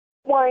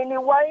Whiny,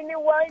 whiny,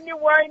 whiny,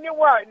 whiny,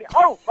 whiny.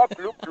 Oh, my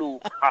blue, blue.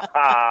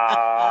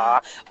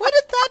 Where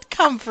did that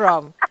come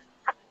from?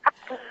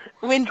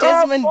 When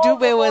Desmond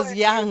Dube was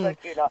young.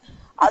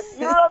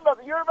 You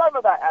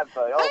remember that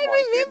advert? Oh,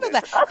 I remember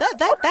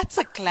that. That's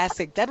a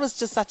classic. That was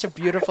just such a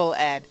beautiful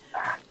ad.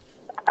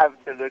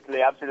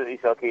 Absolutely, absolutely,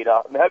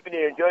 Sakina. I'm hoping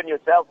you're enjoying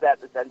yourself there at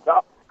the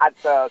centre. At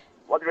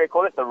what do they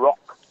call it? The Rock.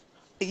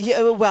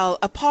 Yeah, well,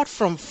 apart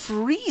from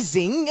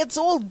freezing, it's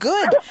all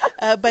good.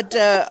 But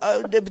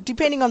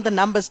depending on the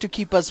numbers to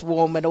keep us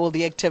warm and all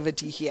the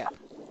activity here.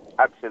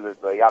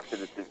 Absolutely,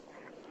 absolutely.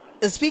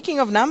 Speaking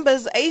of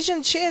numbers,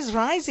 Asian shares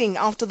rising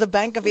after the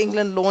Bank of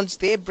England launched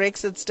their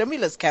Brexit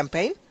stimulus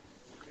campaign.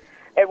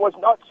 It was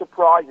not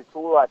surprise at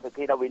all,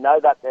 Sakina. We know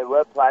that there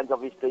were plans,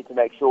 obviously, to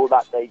make sure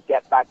that they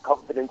get back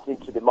confidence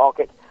into the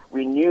market.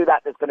 We knew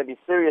that there's going to be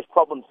serious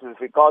problems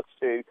with regards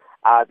to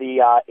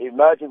the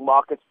emerging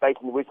market space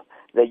in which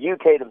the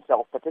UK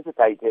themselves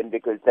participate in,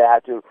 because they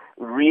had to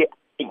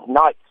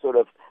reignite sort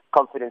of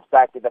confidence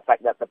back in the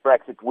fact that the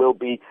Brexit will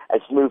be a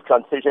smooth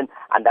transition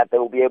and that they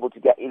will be able to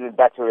get even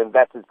better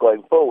investors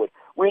going forward.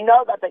 We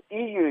know that the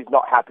EU is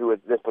not happy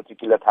with this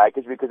particular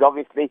package because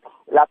obviously,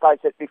 like I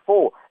said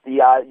before, the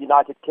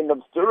United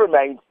Kingdom still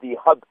remains the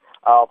hub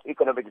of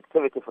economic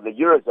activity for the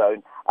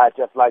Eurozone,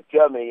 just like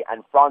Germany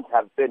and France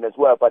have been as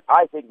well. But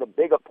I think the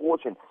bigger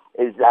portion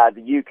is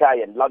the UK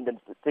and London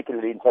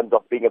particularly in terms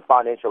of being a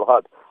financial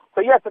hub.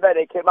 So yesterday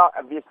they came out,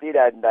 obviously,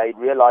 and they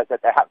realized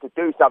that they have to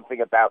do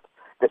something about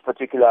this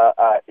particular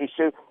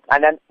issue.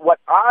 And then what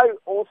I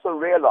also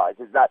realize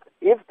is that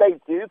if they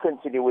do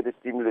continue with the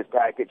stimulus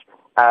package,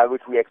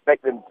 which we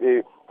expect them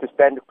to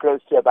spend close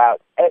to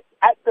about, at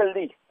the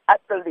least,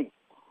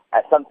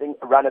 something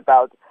around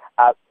about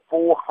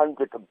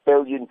 400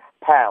 billion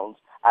pounds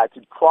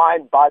to try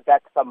and buy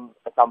back some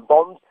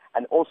bonds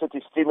and also to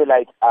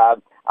stimulate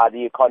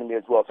the economy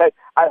as well. So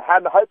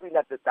I'm hoping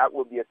that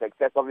will be a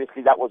success.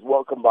 Obviously, that was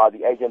welcomed by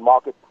the Asian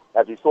market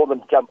as we saw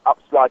them jump up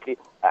slightly,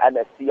 and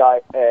MSCI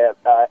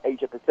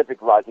Asia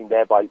Pacific rising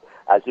there by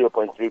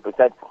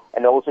 0.3%.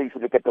 And also, if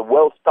you look at the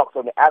world stocks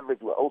on the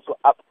average, were also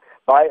up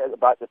by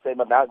about the same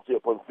amount,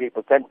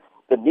 0.3%.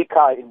 The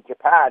Nikkei in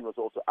Japan was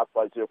also up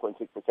by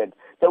 0.6%.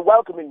 So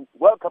welcome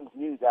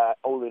news,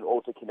 all in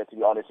all, to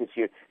be honest with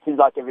you. Seems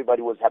like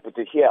everybody was happy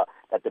to hear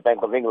that the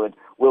Bank of England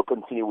will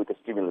continue with the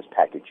stimulus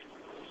package.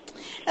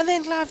 And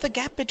then, Clive, the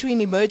gap between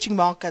emerging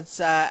markets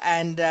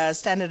and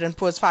Standard &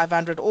 Poor's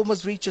 500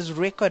 almost reaches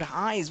record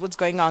highs. What's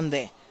going on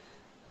there?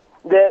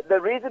 The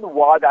reason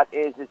why that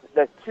is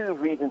there's two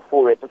reasons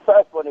for it. The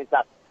first one is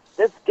that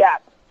this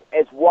gap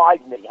is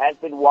widening, has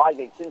been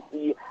widening since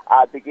the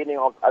beginning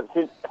of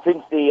since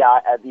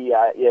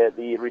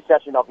the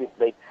recession,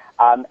 obviously.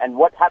 And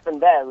what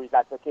happened there is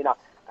that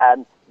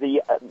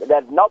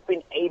they've not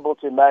been able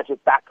to merge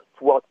it back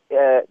towards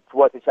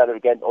each other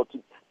again, or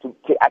to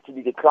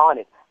actually decline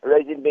it.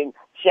 Reason being,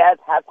 shares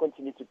have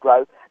continued to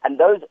grow, and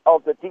those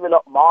of the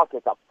developed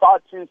markets are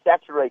far too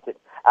saturated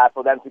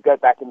for them to go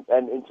back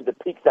and into the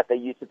peaks that they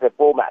used to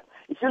perform at.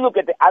 If you look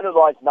at the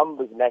analyzed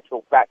numbers, in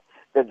actual fact,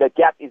 the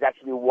gap is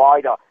actually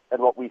wider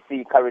than what we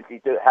see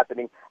currently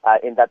happening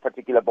in that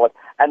particular bond.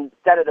 And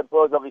Standard &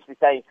 Poor's obviously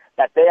saying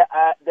that the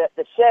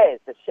shares,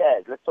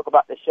 let's talk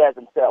about the shares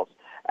themselves.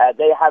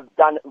 They have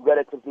done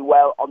relatively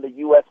well on the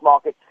U.S.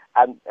 market,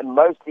 and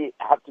mostly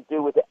have to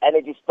do with the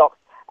energy stocks.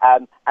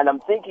 And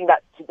I'm thinking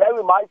that today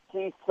we might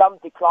see some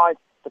declines,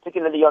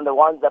 particularly on the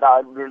ones that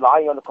are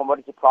relying on the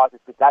commodity prices,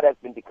 because that has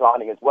been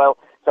declining as well.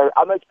 So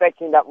I'm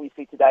expecting that we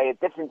see today a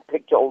different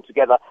picture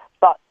altogether.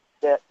 But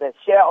the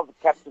share of the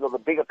capital of the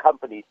bigger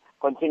companies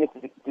continues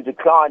to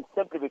decline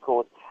simply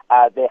because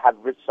they have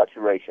rich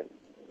saturation.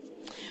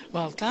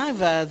 Well, Clive,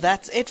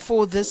 that's it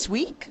for this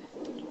week.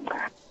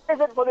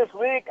 That's it for this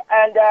week.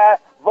 And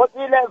we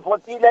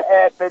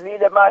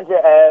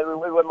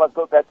must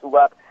go back to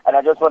work. And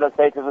I just want to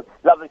say to the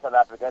lovely South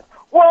Africans,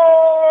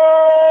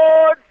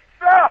 what's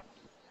up?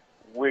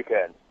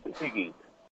 Weekend. Siggy.